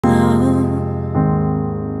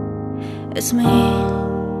it's me.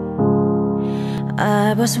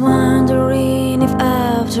 I was wondering if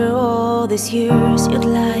after all these years you'd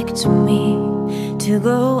like to me to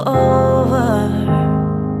go over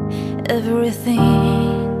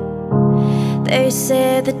everything. They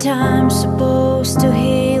say that time's supposed to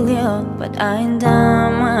heal you, but I ain't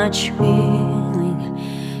done much healing.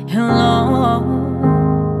 Hello,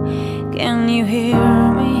 can you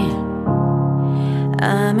hear me?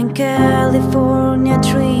 I'm in California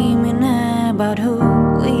dreaming about who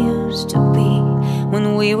we used to be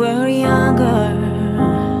when we were younger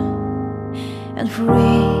and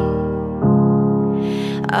free.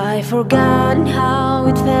 I've forgotten how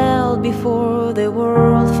it felt before the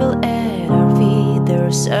world fell at our feet.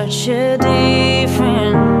 There's such a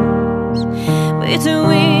difference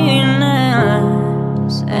between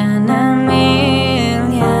us and a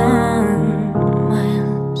million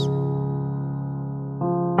miles.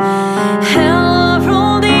 Hello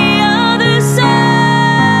from the other side.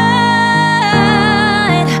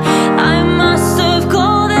 I must have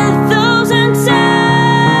called 1,000 times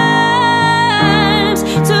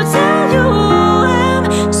to tell you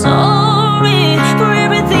I'm sorry for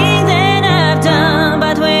everything that I've done.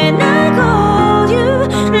 But when I call, you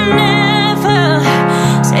never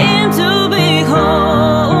seem to be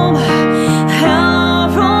home. Hello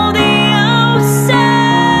from the outside.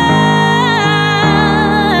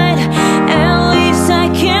 At least I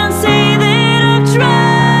can say that I've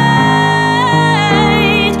tried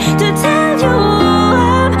to tell you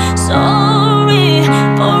I'm sorry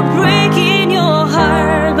for breaking your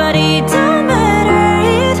heart. But it don't matter,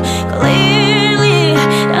 it clearly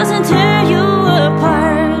doesn't tear you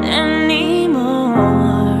apart anymore.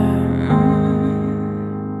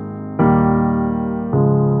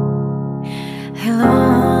 Hello,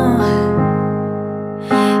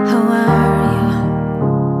 how are you?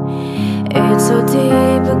 It's so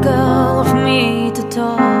typical of me to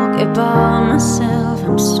talk about myself.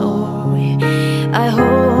 I'm sorry. I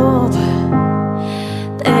hope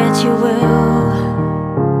that you will.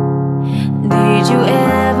 Did you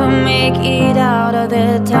ever make it out of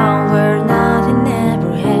the time